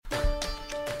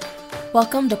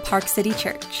Welcome to Park City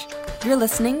Church. You're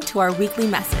listening to our weekly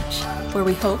message, where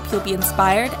we hope you'll be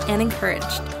inspired and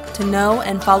encouraged to know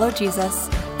and follow Jesus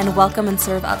and welcome and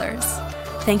serve others.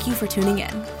 Thank you for tuning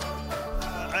in.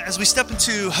 As we step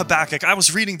into Habakkuk, I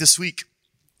was reading this week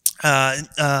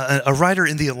a writer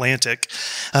in The Atlantic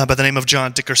by the name of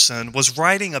John Dickerson was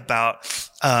writing about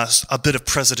a bit of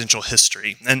presidential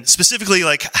history, and specifically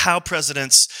like how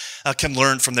presidents can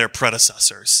learn from their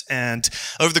predecessors. And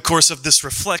over the course of this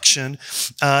reflection,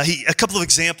 a couple of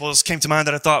examples came to mind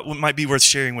that I thought might be worth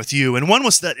sharing with you. And one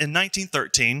was that in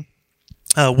 1913,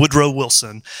 Woodrow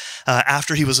Wilson,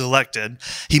 after he was elected,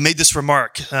 he made this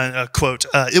remark, quote,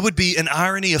 "It would be an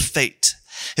irony of fate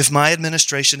if my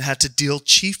administration had to deal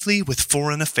chiefly with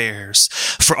foreign affairs,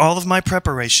 for all of my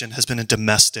preparation has been in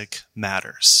domestic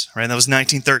matters." Right? And that was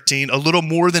 1913, a little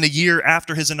more than a year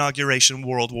after his inauguration.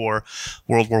 World War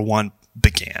I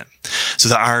began. So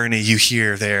the irony you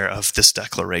hear there of this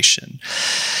declaration.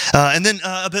 And then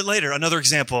a bit later, another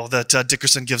example that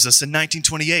Dickerson gives us in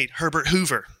 1928, Herbert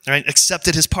Hoover, right,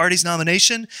 accepted his party's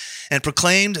nomination and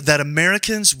proclaimed that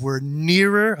Americans were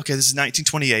nearer, okay, this is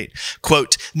 1928,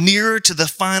 quote, "nearer to the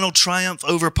final triumph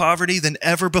over poverty than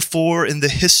ever before in the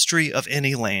history of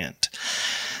any land."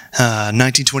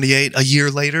 1928, a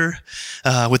year later,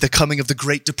 with the coming of the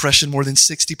Great Depression, more than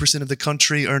 60% of the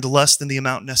country earned less than the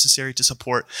amount necessary to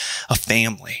support a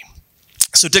family.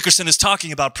 So Dickerson is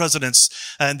talking about presidents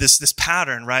and this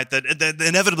pattern, right, that they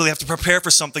inevitably have to prepare for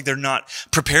something they're not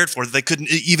prepared for, that they couldn't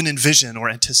even envision or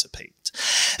anticipate.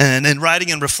 And in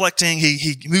writing and reflecting,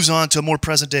 he moves on to a more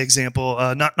present-day example,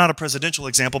 not a presidential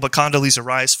example, but Condoleezza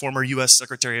Rice, former U.S.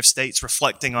 Secretary of State,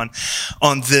 reflecting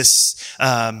on this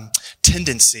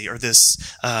tendency or this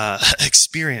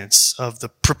experience of the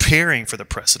preparing for the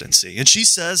presidency. And she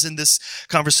says in this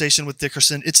conversation with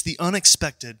Dickerson, it's the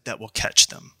unexpected that will catch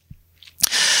them.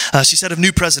 She said of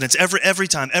new presidents, every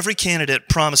time, every candidate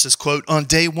promises, quote, "on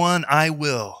day one, I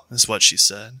will," is what she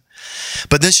said.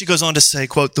 But then she goes on to say,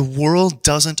 quote, "the world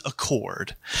doesn't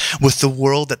accord with the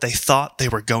world that they thought they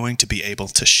were going to be able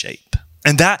to shape."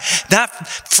 And that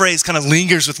phrase kind of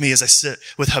lingers with me as I sit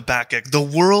with Habakkuk. The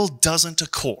world doesn't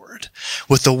accord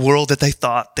with the world that they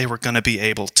thought they were going to be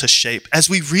able to shape. As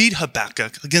we read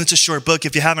Habakkuk, again, it's a short book.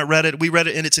 If you haven't read it, we read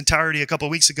it in its entirety a couple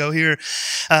of weeks ago here,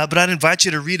 but I'd invite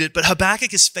you to read it. But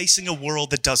Habakkuk is facing a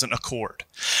world that doesn't accord,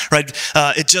 right?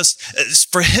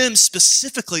 For him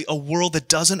specifically, a world that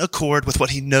doesn't accord with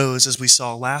what he knows, as we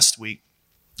saw last week,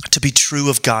 to be true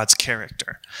of God's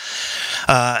character.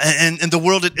 And the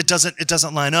world, it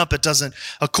doesn't line up. It doesn't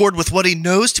accord with what he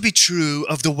knows to be true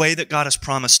of the way that God has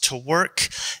promised to work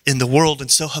in the world.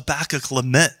 And so Habakkuk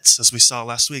laments, as we saw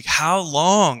last week. How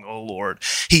long, O Lord?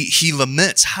 He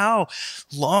laments. How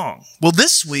long? Well,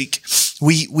 this week,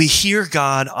 we hear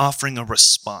God offering a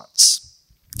response.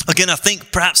 Again, I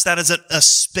think perhaps that is a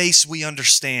space we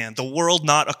understand, the world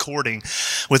not according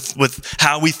with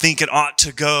how we think it ought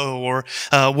to go, or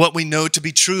what we know to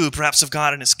be true, perhaps of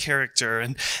God and his character.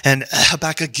 And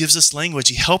Habakkuk gives us language.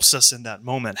 He helps us in that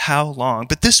moment. How long?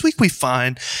 But this week we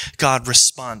find God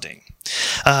responding,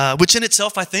 which in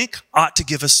itself, I think, ought to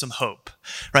give us some hope,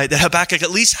 right? That Habakkuk at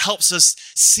least helps us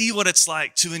see what it's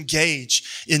like to engage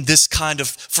in this kind of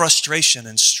frustration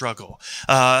and struggle.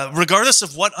 Regardless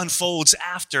of what unfolds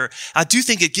after, I do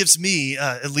think it gives me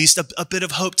at least a bit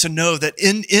of hope to know that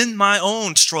in my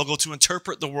own struggle to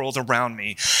interpret the world around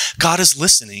me, God is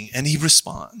listening and he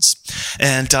responds.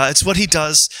 And it's what he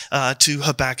does to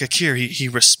Habakkuk here. He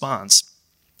responds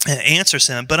and answers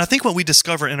him. But I think what we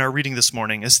discover in our reading this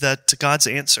morning is that God's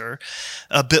answer,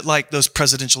 a bit like those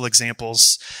presidential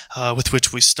examples with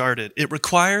which we started, it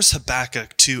requires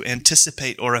Habakkuk to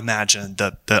anticipate or imagine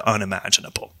the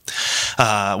unimaginable.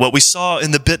 What we saw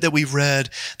in the bit that we read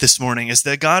this morning is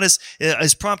that God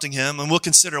is prompting him, and we'll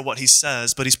consider what he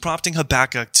says, but he's prompting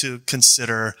Habakkuk to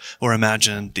consider or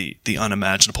imagine the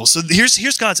unimaginable. So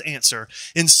here's God's answer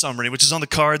in summary, which is on the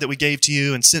card that we gave to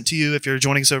you and sent to you if you're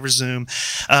joining us over Zoom.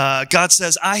 God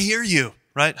says, "I hear you,"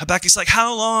 right? Habakkuk's like,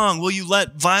 "How long will you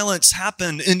let violence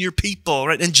happen in your people,"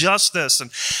 right? Injustice.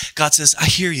 And God says, "I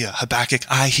hear you, Habakkuk,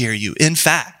 I hear you. In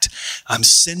fact, I'm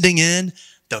sending in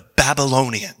the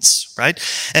Babylonians," right?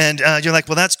 And you're like,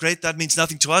 well, that's great. That means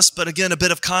nothing to us. But again, a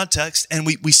bit of context, and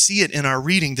we see it in our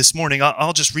reading this morning.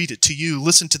 I'll just read it to you.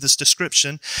 Listen to this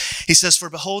description. He says, "For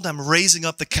behold, I'm raising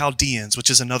up the Chaldeans," which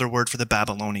is another word for the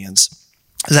Babylonians,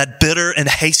 "that bitter and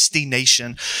hasty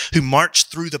nation who marched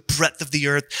through the breadth of the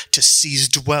earth to seize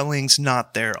dwellings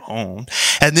not their own.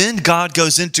 And then God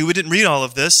goes into, we didn't read all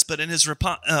of this, but in his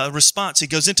response, he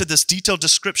goes into this detailed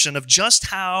description of just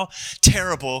how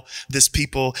terrible this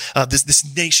people,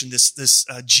 this nation, this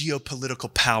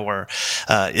geopolitical power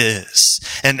is.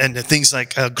 And things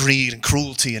like greed and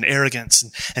cruelty and arrogance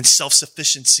and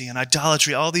self-sufficiency and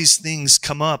idolatry, all these things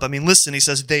come up. I mean, listen, he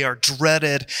says, they are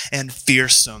dreaded and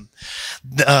fearsome.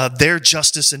 Their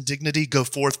justice and dignity go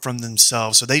forth from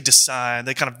themselves. So they decide,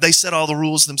 they set all the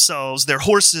rules themselves. Their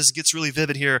horses, gets really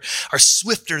vivid here, are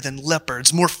swifter than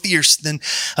leopards, more fierce than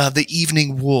the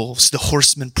evening wolves. The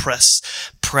horsemen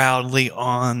press proudly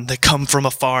on. They come from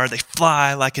afar. They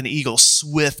fly like an eagle,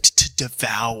 swift to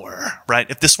devour, right?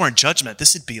 If this weren't judgment,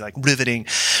 this would be like riveting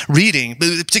reading,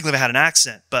 particularly if I had an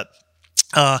accent, but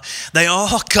they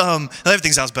all come,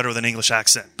 everything sounds better with an English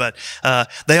accent, but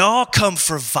they all come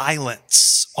for violence.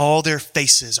 All their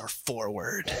faces are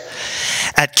forward.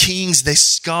 At kings, they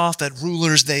scoff. At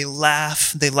rulers, they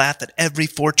laugh. They laugh at every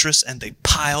fortress, and they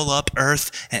pile up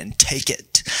earth and take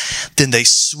it. Then they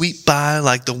sweep by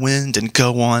like the wind and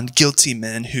go on, guilty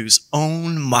men whose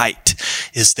own might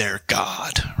is their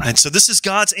God. Right? So this is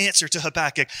God's answer to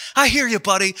Habakkuk. I hear you,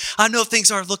 buddy. I know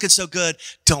things aren't looking so good.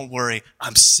 Don't worry.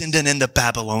 I'm sending in the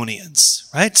Babylonians.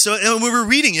 Right? So when we were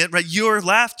reading it, right, your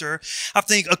laughter, I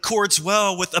think, accords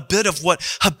well with a bit of what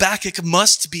Habakkuk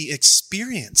must be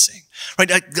experiencing. Right?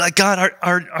 Like, God,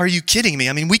 are you kidding me?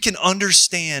 I mean, we can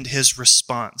understand his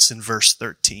response in verse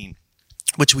 13.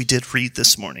 Which we did read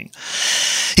this morning.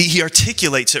 He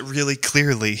articulates it really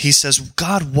clearly. He says,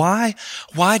 God, why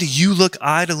do you look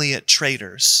idly at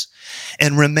traitors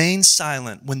and remain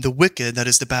silent when the wicked, that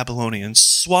is the Babylonians,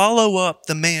 swallow up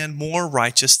the man more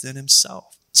righteous than himself?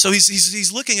 So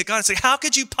he's looking at God and saying, how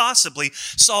could you possibly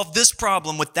solve this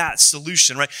problem with that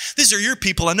solution, right? These are your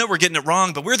people. I know we're getting it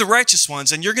wrong, but we're the righteous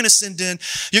ones. And you're going to send in,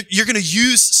 you're going to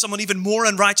use someone even more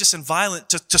unrighteous and violent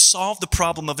to solve the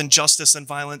problem of injustice and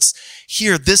violence.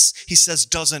 Here, this, he says,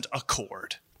 doesn't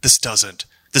accord. This doesn't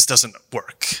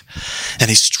work. And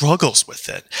he struggles with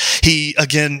it. He,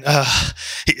 again,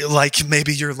 like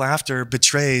maybe your laughter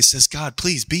betrays, says, God,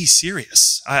 please be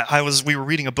serious. We were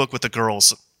reading a book with the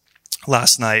girls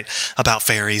last night about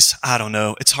fairies. I don't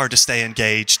know. It's hard to stay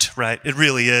engaged, right? It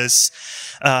really is.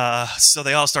 So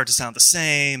they all start to sound the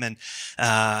same and,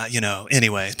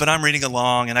 anyway, but I'm reading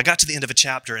along and I got to the end of a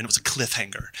chapter and it was a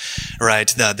cliffhanger,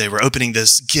 right? They were opening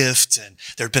this gift and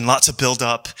there had been lots of build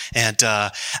up and,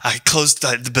 I closed,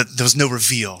 but there was no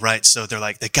reveal, right? So they're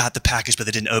like, they got the package, but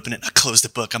they didn't open it. And I closed the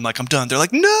book. I'm like, I'm done. They're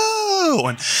like, no.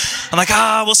 And I'm like,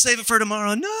 we'll save it for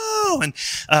tomorrow. No. And,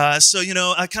 so,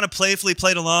 I kind of playfully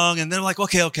played along and they're like,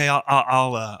 okay,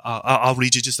 I'll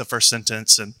read you just the first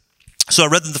sentence. And so I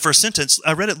read them the first sentence.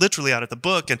 I read it literally out of the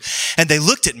book and they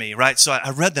looked at me, right? So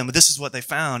I read them, but this is what they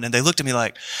found. And they looked at me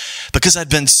like, because I'd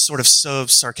been sort of so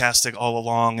sarcastic all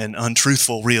along and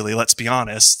untruthful, really, let's be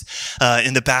honest,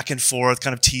 in the back and forth,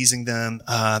 kind of teasing them.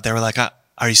 They were like,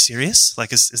 are you serious?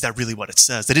 Like, is that really what it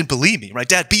says? They didn't believe me, right?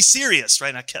 Dad, be serious, right?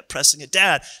 And I kept pressing it.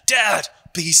 Dad,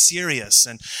 be serious.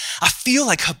 And I feel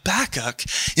like Habakkuk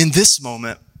in this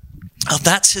moment,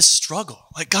 that's his struggle.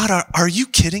 Like, God, are you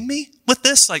kidding me with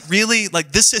this? Like, really?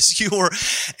 Like, this is your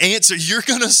answer. You're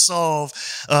going to solve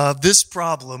this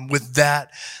problem with that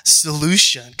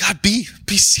solution. God, be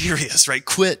serious, right?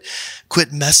 Quit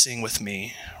messing with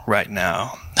me right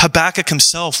now. Habakkuk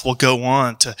himself will go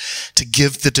on to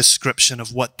give the description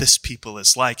of what this people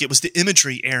is like. It was the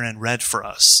imagery Aaron read for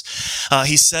us.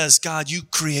 He says, God, you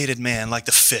created man like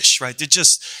the fish, right? You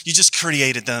just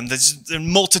created them. They're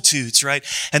multitudes, right?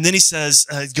 And then he says,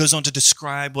 goes on to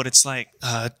describe what it's like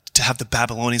to have the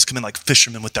Babylonians come in like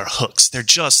fishermen with their hooks. They're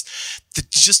just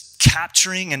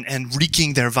capturing and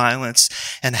wreaking their violence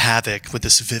and havoc with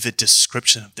this vivid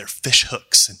description of their fish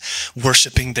hooks and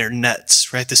worshiping their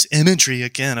nets, right? This imagery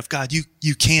again of God,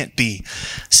 you can't be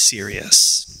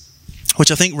serious,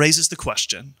 which I think raises the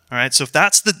question. All right. So if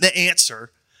that's the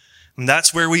answer, and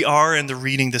that's where we are in the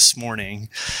reading this morning,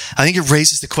 I think it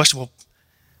raises the question, well,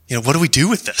 what do we do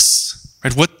with this?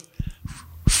 Right?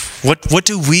 What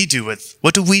do we do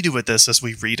with this as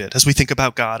we read it, as we think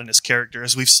about God and his character,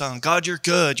 as we've sung, God, you're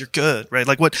good, right?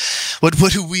 Like what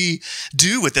do we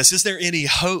do with this? Is there any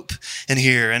hope in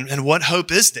here? And what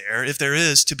hope is there, if there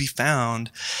is, to be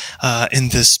found in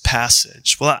this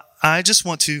passage? Well, I just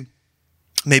want to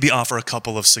maybe offer a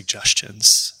couple of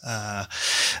suggestions.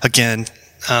 Again,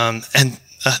 and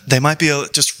they might be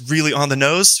just really on the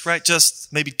nose, right?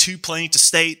 Just maybe too plain to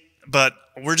state, but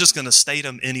we're just going to state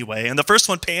them anyway. And the first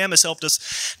one, Pam has helped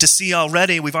us to see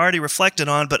already. We've already reflected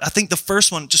on, but I think the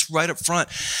first one, just right up front,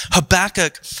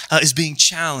 Habakkuk is being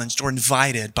challenged or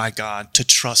invited by God to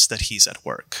trust that he's at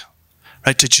work,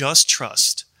 right? To just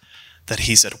trust that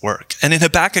he's at work. And in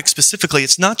Habakkuk specifically,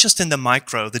 it's not just in the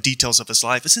micro, the details of his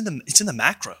life. It's in the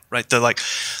macro, right?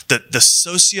 The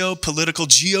socio-political,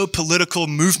 geopolitical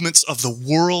movements of the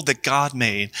world that God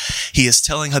made. He is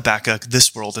telling Habakkuk,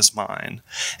 this world is mine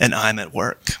and I'm at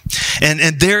work. And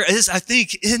there is, I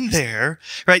think, in there,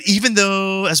 right? Even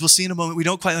though, as we'll see in a moment, we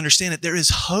don't quite understand it, there is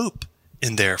hope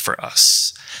in there for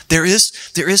us. There is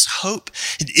hope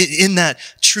in that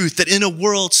truth, that in a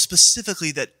world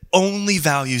specifically that only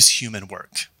values human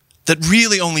work, that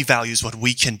really only values what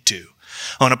we can do.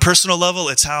 On a personal level,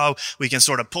 it's how we can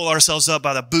sort of pull ourselves up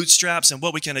by the bootstraps and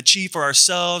what we can achieve for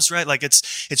ourselves, right? Like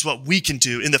it's what we can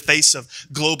do in the face of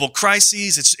global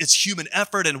crises. It's human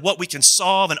effort and what we can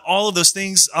solve, and all of those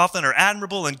things often are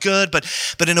admirable and good,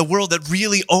 but in a world that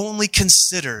really only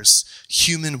considers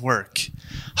human work,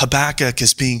 Habakkuk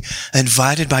is being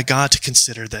invited by God to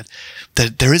consider that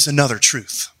there is another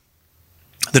truth.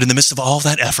 That in the midst of all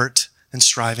that effort and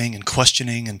striving and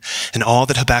questioning and all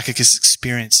that Habakkuk is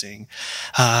experiencing,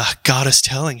 God is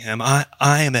telling him, I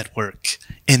am at work,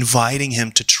 inviting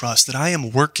him to trust that I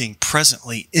am working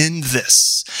presently in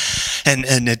this. And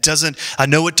I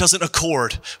know it doesn't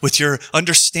accord with your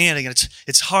understanding, and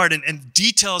it's hard, and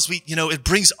details, it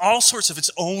brings all sorts of its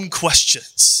own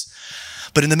questions.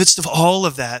 But in the midst of all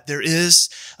of that, there is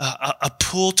a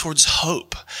pull towards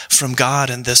hope from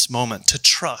God in this moment to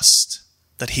trust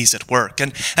that he's at work.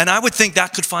 And I would think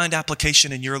that could find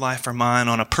application in your life or mine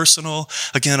on a personal,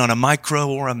 again, on a micro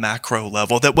or a macro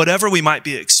level, that whatever we might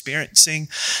be experiencing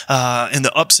in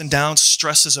the ups and downs,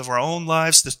 stresses of our own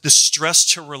lives, the stress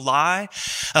to rely,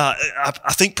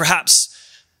 I think perhaps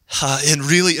in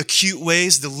really acute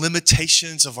ways, the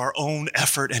limitations of our own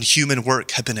effort and human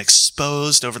work have been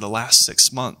exposed over the last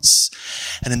 6 months.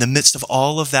 And in the midst of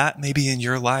all of that, maybe in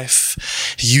your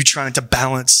life, you trying to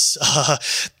balance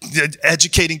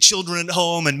educating children at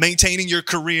home and maintaining your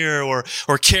career, or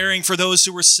caring for those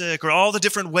who are sick, or all the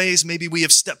different ways maybe we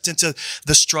have stepped into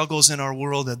the struggles in our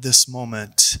world at this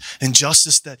moment,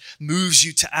 injustice that moves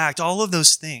you to act, all of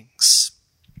those things.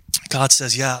 God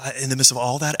says, yeah, in the midst of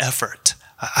all that effort,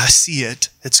 I see it.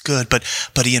 It's good. But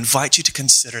he invites you to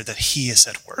consider that he is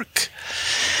at work.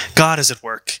 God is at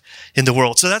work in the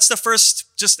world. So that's the first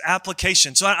just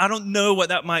application. So I don't know what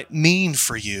that might mean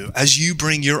for you as you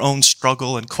bring your own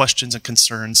struggle and questions and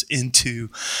concerns into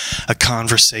a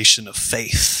conversation of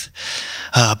faith.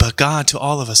 But God to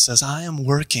all of us says, I'm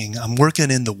working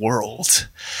in the world.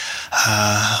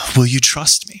 Will you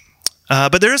trust me?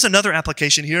 But there is another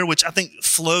application here, which I think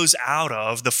flows out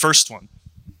of the first one.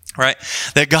 Right?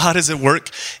 That God is at work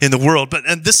in the world.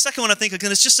 And this second one, I think,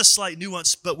 again, it's just a slight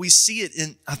nuance, but we see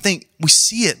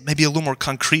it maybe a little more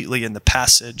concretely in the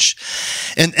passage.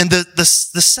 And the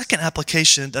second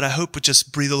application that I hope would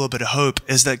just breathe a little bit of hope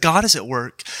is that God is at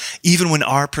work even when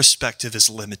our perspective is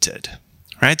limited.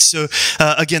 Right? So,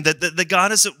 again, that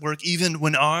God is at work even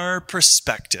when our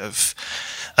perspective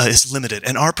is limited.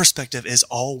 And our perspective is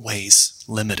always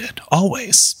limited.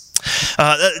 Always.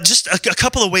 Just a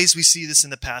couple of ways we see this in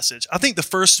the passage. I think the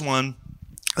first one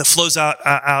that flows out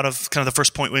of kind of the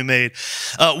first point we made,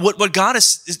 what God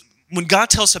is when God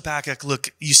tells Habakkuk,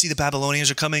 look, you see the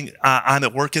Babylonians are coming, I'm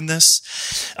at work in this.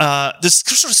 There's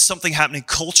sort of something happening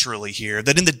culturally here,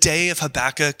 that in the day of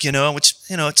Habakkuk, which,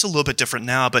 it's a little bit different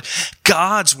now, but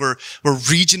gods were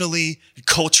regionally,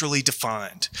 culturally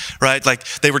defined, right? Like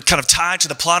they were kind of tied to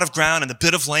the plot of ground and the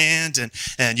bit of land,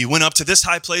 and you went up to this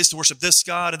high place to worship this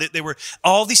God. And they were,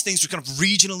 all these things were kind of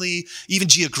regionally, even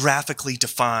geographically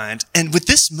defined. And with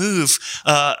this move,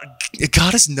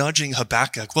 God is nudging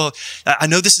Habakkuk. Well, I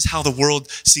know this is how the world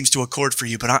seems to accord for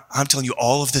you, but I'm telling you,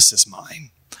 all of this is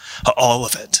mine. All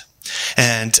of it.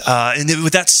 And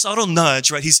with that subtle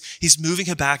nudge, right, he's moving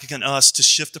Habakkuk and us to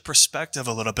shift the perspective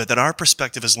a little bit, that our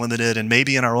perspective is limited, and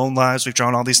maybe in our own lives we've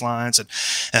drawn all these lines,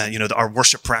 and our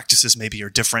worship practices maybe are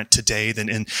different today than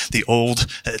in the Old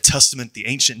Testament, the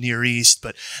ancient Near East,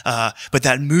 but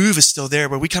that move is still there,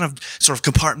 where we kind of sort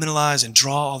of compartmentalize and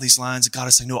draw all these lines, and God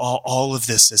is saying, no, all of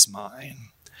this is mine.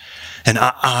 And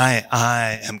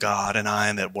I am God, and I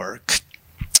am at work.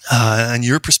 And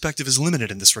your perspective is limited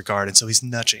in this regard. And so he's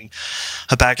nudging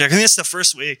Habakkuk. I think that's the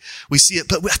first way we see it.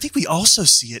 But I think we also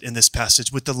see it in this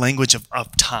passage with the language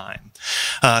of time.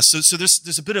 So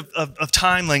there's a bit of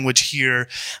time language here.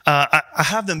 I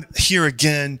have them here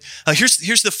again.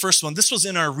 Here's the first one. This was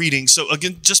in our reading. So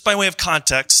again, just by way of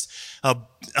context,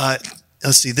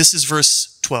 let's see, this is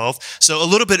verse 12. So a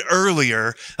little bit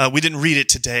earlier, we didn't read it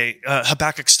today.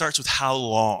 Habakkuk starts with how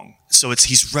long. So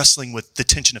he's wrestling with the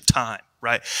tension of time.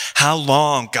 right? How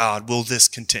long, God, will this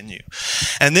continue?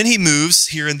 And then he moves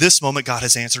here in this moment. God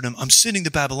has answered him. I'm sending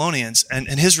the Babylonians. And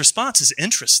his response is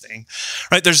interesting,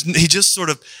 right?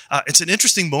 It's an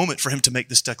interesting moment for him to make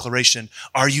this declaration.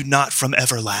 Are you not from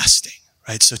everlasting?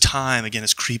 Right? So time, again,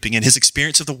 is creeping in his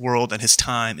experience of the world and his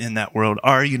time in that world.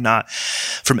 Are you not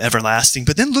from everlasting?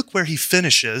 But then look where he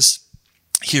finishes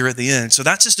here at the end. So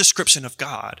that's his description of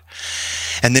God.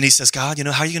 And then he says, God,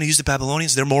 how are you going to use the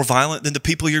Babylonians? They're more violent than the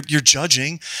people you're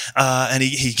judging. And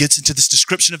he gets into this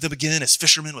description of them again as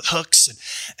fishermen with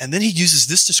hooks. And then he uses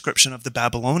this description of the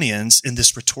Babylonians in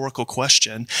this rhetorical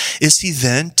question. Is he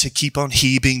then to keep on,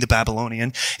 he being the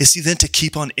Babylonian, is he then to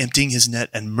keep on emptying his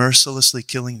net and mercilessly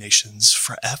killing nations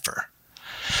forever?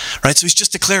 Right? So he's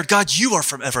just declared, God, you are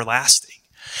from everlasting.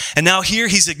 And now here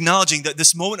he's acknowledging that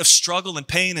this moment of struggle and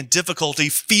pain and difficulty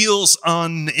feels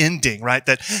unending, right?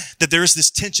 That there is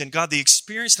this tension. God, the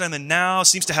experience that I'm in now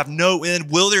seems to have no end.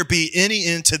 Will there be any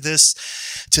end to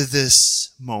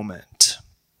this moment?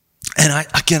 And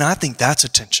I think that's a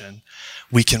tension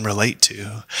we can relate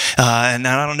to. And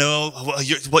I don't know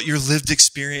what your lived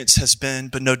experience has been,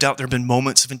 but no doubt there have been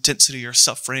moments of intensity or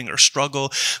suffering or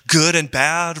struggle, good and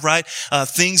bad, right?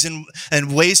 Things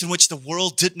and ways in which the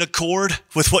world didn't accord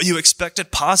with what you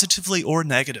expected, positively or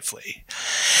negatively.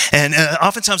 And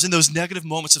oftentimes in those negative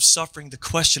moments of suffering, the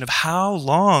question of how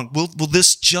long will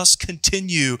this just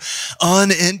continue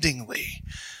unendingly?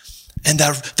 And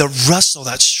the wrestle,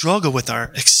 that struggle with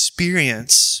our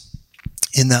experience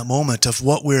in that moment of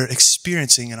what we're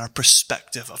experiencing in our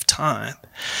perspective of time.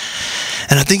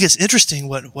 And I think it's interesting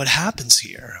what happens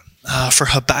here for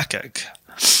Habakkuk.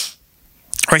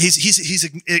 Right, he's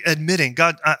admitting,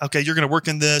 God, okay, you're going to work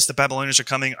in this. The Babylonians are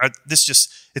coming.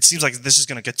 It seems like this is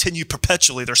going to continue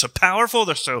perpetually. They're so powerful.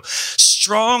 They're so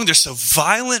strong. They're so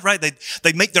violent, right?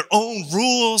 They make their own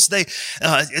rules.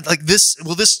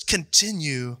 Will this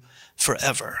continue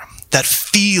forever? That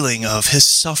feeling of his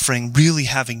suffering really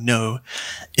having no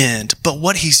end. But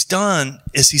what he's done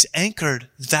is he's anchored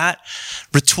that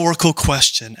rhetorical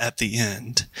question at the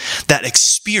end. That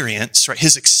experience, right?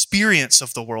 His experience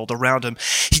of the world around him.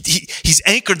 He's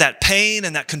anchored that pain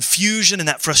and that confusion and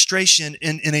that frustration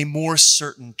in a more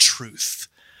certain truth,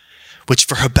 which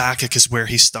for Habakkuk is where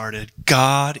he started.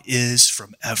 God is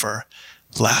from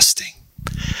everlasting.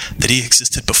 That he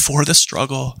existed before the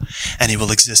struggle and he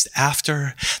will exist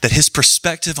after. That his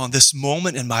perspective on this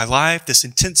moment in my life, this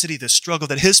intensity, this struggle,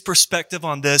 that his perspective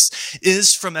on this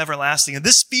is from everlasting. And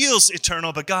this feels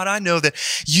eternal, but God, I know that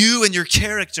you and your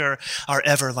character are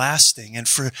everlasting. And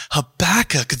for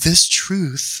Habakkuk, this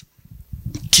truth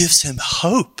gives him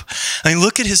hope. I mean,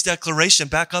 look at his declaration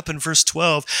back up in verse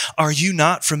 12. Are you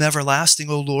not from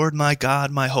everlasting, O Lord, my God,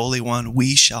 my Holy One?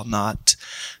 We shall not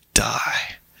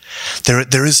die.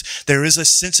 There is a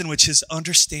sense in which his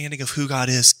understanding of who God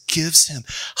is gives him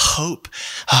hope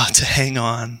to hang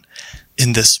on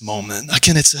in this moment.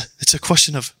 Again, it's a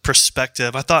question of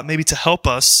perspective. I thought maybe to help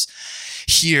us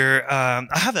here, I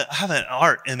have an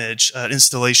art image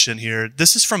installation here.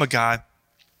 This is from a guy.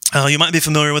 You might be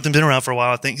familiar with him, been around for a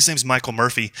while, I think. His name's Michael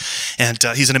Murphy. And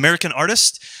he's an American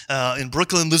artist in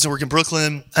Brooklyn, lives and works in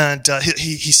Brooklyn. And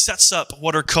he sets up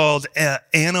what are called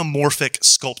anamorphic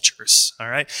sculptures, all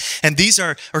right? And these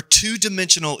are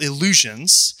two-dimensional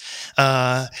illusions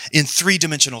in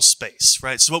three-dimensional space,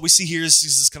 right? So what we see here is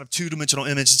this kind of two-dimensional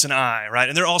image. It's an eye, right?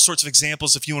 And there are all sorts of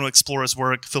examples. If you want to explore his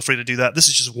work, feel free to do that. This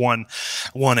is just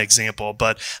one example.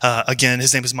 But again,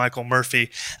 his name is Michael Murphy.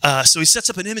 So he sets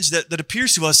up an image that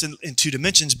appears to us in two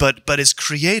dimensions, but is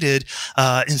created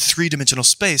in three-dimensional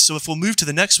space. So if we'll move to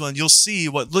the next one, you'll see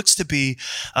what looks to be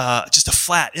just a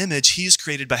flat image he's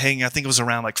created by hanging, I think it was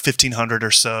around like 1,500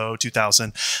 or so,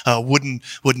 2,000 wooden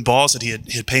balls that he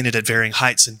had painted at varying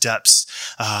heights and depths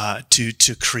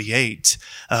to create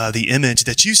the image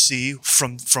that you see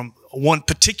from one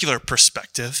particular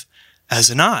perspective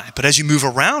as an eye. But as you move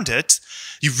around it,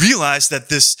 you realize that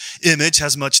this image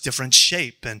has much different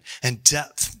shape and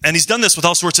depth. And he's done this with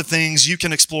all sorts of things. You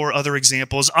can explore other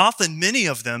examples. Often, many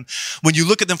of them, when you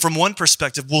look at them from one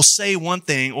perspective, will say one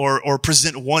thing or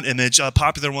present one image. A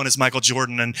popular one is Michael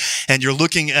Jordan. And you're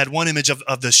looking at one image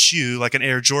of the shoe, like an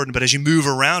Air Jordan. But as you move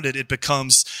around it, it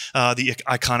becomes the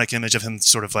iconic image of him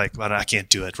sort of like, well, I can't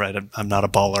do it, right? I'm not a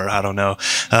baller. I don't know.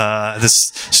 This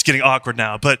is just getting awkward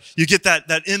now. But you get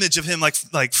that image of him like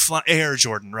Air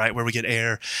Jordan, right? Where we get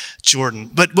Air Jordan.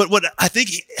 But what I think,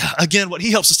 again, what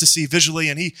he helps us to see visually,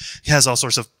 and he has all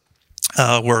sorts of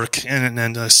work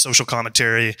and social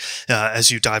commentary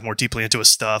as you dive more deeply into his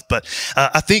stuff. But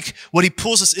I think what he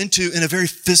pulls us into in a very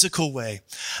physical way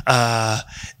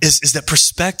is that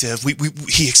perspective.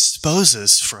 He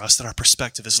exposes for us that our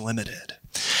perspective is limited.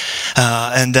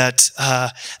 And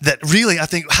that really, I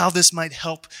think how this might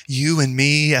help you and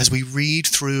me as we read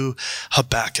through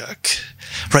Habakkuk,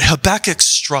 right? Habakkuk's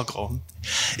struggle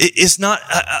is not,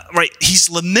 right? He's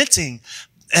lamenting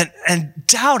and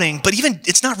doubting, but even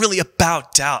it's not really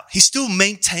about doubt. He still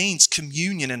maintains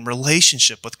communion and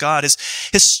relationship with God. His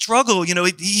struggle,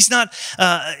 he's not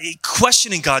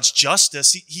questioning God's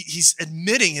justice. He's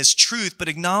admitting his truth, but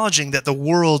acknowledging that the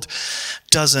world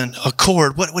doesn't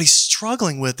accord. What he's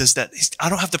struggling with is that I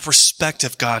don't have the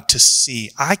perspective, God, to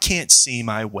see. I can't see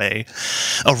my way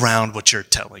around what you're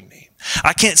telling me.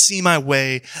 I can't see my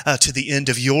way to the end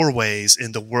of your ways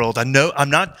in the world. I know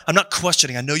I'm not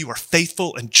questioning. I know you are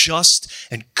faithful and just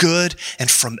and good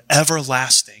and from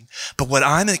everlasting. But what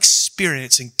I'm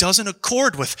experiencing doesn't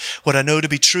accord with what I know to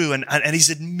be true. And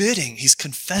he's admitting, he's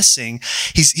confessing,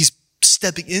 he's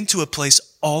stepping into a place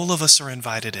all of us are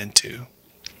invited into,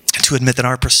 to admit that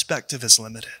our perspective is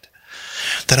limited.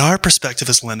 That our perspective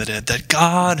is limited, that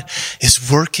God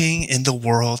is working in the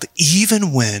world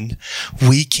even when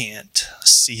we can't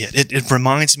see it. It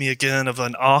reminds me again of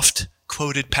an oft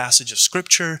quoted passage of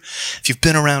scripture. If you've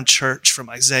been around church, from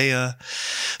Isaiah,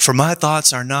 for my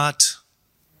thoughts are not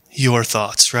your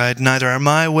thoughts, right? Neither are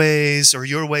my ways or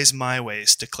your ways my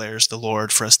ways, declares the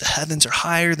Lord. For as the heavens are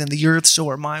higher than the earth, so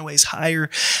are my ways higher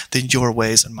than your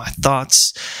ways, and my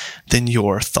thoughts than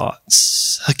your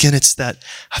thoughts. Again, I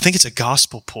think it's a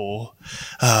gospel pull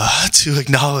to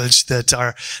acknowledge that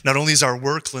not only is our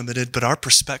work limited, but our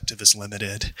perspective is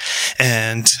limited.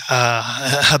 And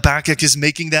Habakkuk is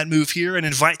making that move here and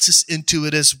invites us into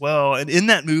it as well. And in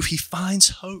that move, he finds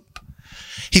hope.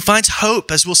 He finds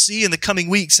hope, as we'll see in the coming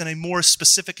weeks, in a more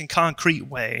specific and concrete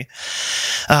way.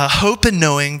 Hope in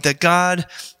knowing that God's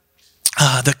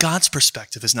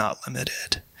perspective is not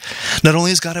limited. Not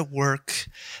only is God at work,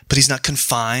 but he's not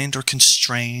confined or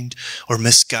constrained or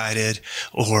misguided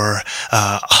or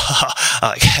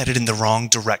headed in the wrong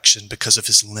direction because of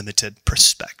his limited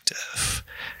perspective.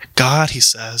 God, he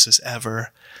says, is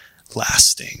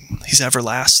everlasting. He's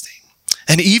everlasting.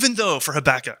 And even though, for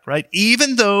Habakkuk, right,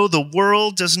 even though the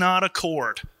world does not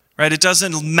accord, right, it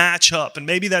doesn't match up, and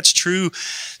maybe that's true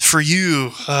for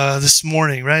you this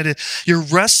morning, right? You're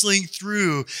wrestling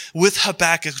through with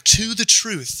Habakkuk to the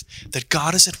truth that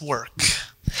God is at work,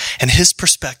 and his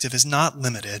perspective is not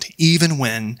limited, even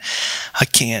when I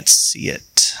can't see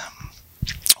it.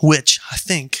 Which, I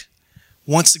think,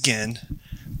 once again,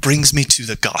 brings me to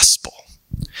the gospel,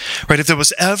 right? If there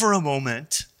was ever a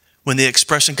moment when the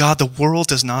expression, God, the world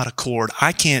does not accord,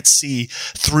 I can't see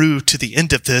through to the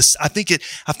end of this, I think it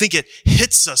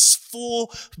hits us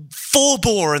full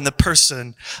bore in the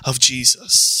person of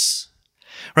Jesus.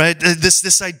 Right?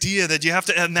 This idea that you have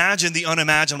to imagine the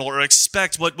unimaginable or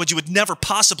expect what you would never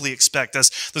possibly expect, as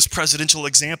those presidential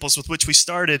examples with which we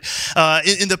started.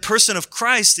 In the person of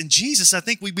Christ and Jesus, I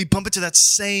think we bump into that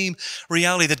same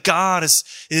reality that God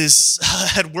is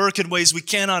at work in ways we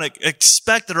cannot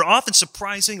expect, that are often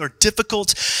surprising or difficult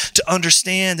to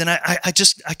understand. And I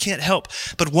can't help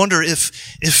but wonder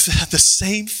if the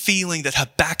same feeling that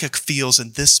Habakkuk feels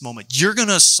in this moment, you're going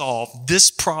to solve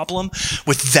this problem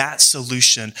with that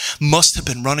solution, must have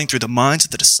been running through the minds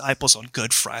of the disciples on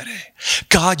Good Friday.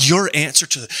 God, your answer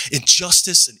to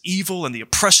injustice and evil and the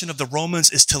oppression of the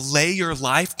Romans is to lay your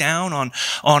life down on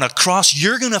a cross.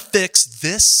 You're going to fix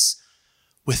this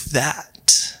with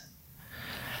that.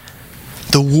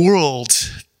 The world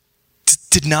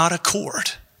did not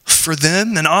accord for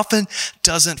them, and often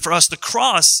doesn't for us. The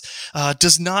cross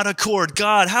does not accord.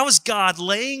 God, how is God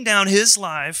laying down his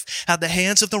life at the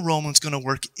hands of the Romans going to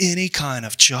work any kind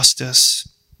of justice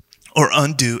or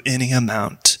undo any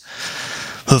amount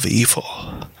of evil?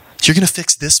 You're going to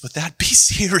fix this with that? Be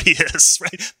serious,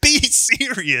 right? Be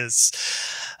serious.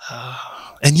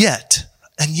 And yet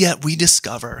we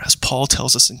discover, as Paul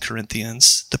tells us in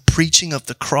Corinthians, the preaching of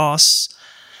the cross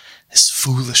is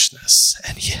foolishness,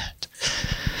 and yet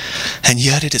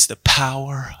it is the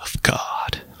power of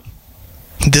God.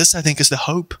 This, I think, is the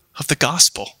hope of the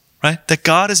gospel, right? That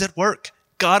God is at work.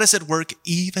 God is at work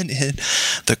even in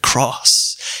the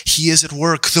cross. He is at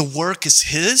work. The work is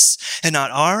his and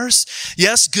not ours.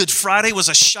 Yes, Good Friday was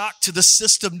a shock to the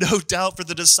system, no doubt, for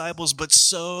the disciples, but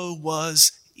so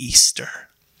was Easter.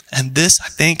 And this, I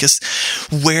think, is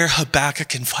where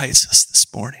Habakkuk invites us this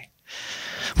morning.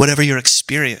 Whatever your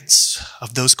experience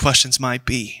of those questions might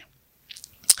be,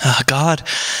 God,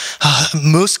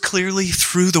 most clearly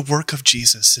through the work of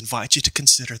Jesus, invite you to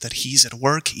consider that he's at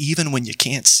work even when you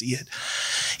can't see it,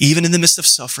 even in the midst of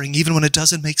suffering, even when it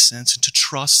doesn't make sense, and to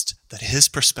trust that his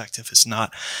perspective is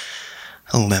not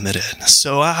limited.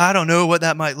 So I don't know what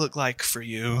that might look like for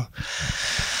you,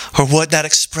 or what that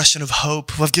expression of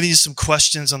hope. I've given you some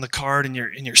questions on the card in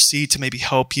your seat to maybe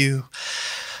help you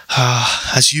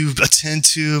as you attend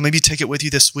to, maybe take it with you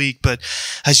this week, but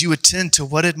as you attend to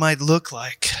what it might look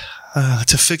like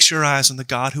to fix your eyes on the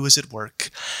God who is at work,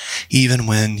 even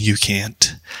when you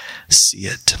can't see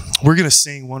it. We're going to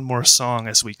sing one more song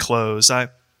as we close.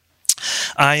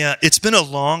 It's been a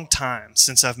long time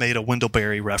since I've made a Wendell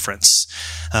Berry reference.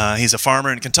 He's a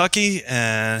farmer in Kentucky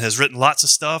and has written lots of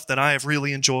stuff that I have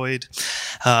really enjoyed.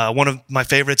 One of my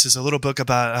favorites is a little book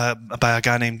about a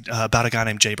guy named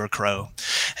Jayber Crow.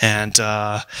 And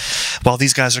while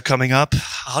these guys are coming up,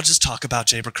 I'll just talk about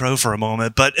Jayber Crow for a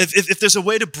moment. But if there's a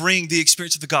way to bring the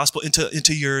experience of the gospel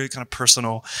into your kind of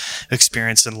personal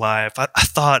experience in life, I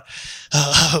thought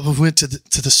we went to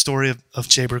the story of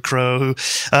Jayber Crow, who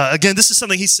again, this is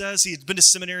something he says. He had been to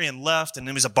seminary and left, and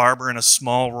he was a barber in a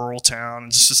small rural town.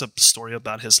 It's just a story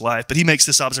about his life. But he makes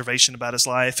this observation about his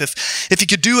life. If you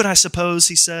could do it, I suppose,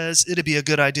 he says, it'd be a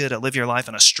good idea to live your life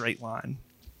in a straight line.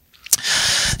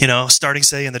 You know, starting,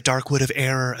 say, in the dark wood of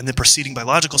error and then proceeding by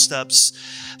logical steps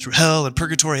through hell and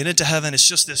purgatory and into heaven. It's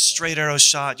just this straight arrow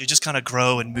shot. You just kind of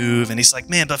grow and move. And he's like,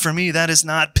 man, but for me, that has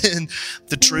not been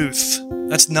the truth.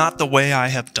 That's not the way I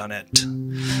have done it.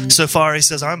 So far, he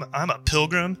says, I'm a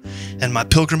pilgrim, and my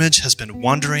pilgrimage has been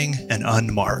wandering and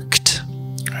unmarked.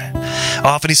 Right?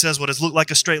 Often he says, what has looked like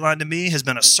a straight line to me has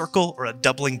been a circle or a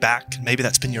doubling back. Maybe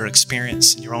that's been your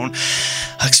experience and your own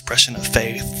expression of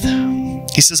faith.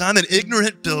 He says, I'm an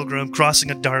ignorant pilgrim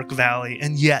crossing a dark valley,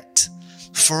 and yet,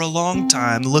 for a long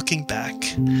time, looking back,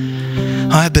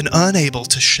 I have been unable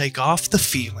to shake off the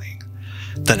feeling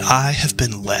that I have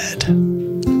been led.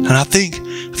 And I think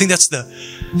that's the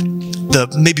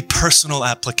maybe personal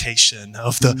application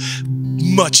of the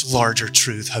much larger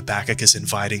truth Habakkuk is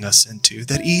inviting us into,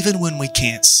 that even when we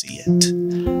can't see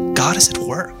it, God is at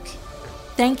work.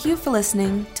 Thank you for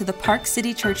listening to the Park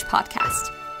City Church podcast.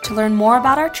 To learn more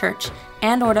about our church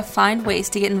and or to find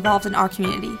ways to get involved in our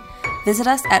community, visit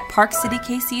us at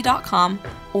parkcitykc.com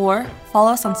or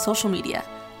follow us on social media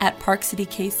at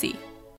parkcitykc.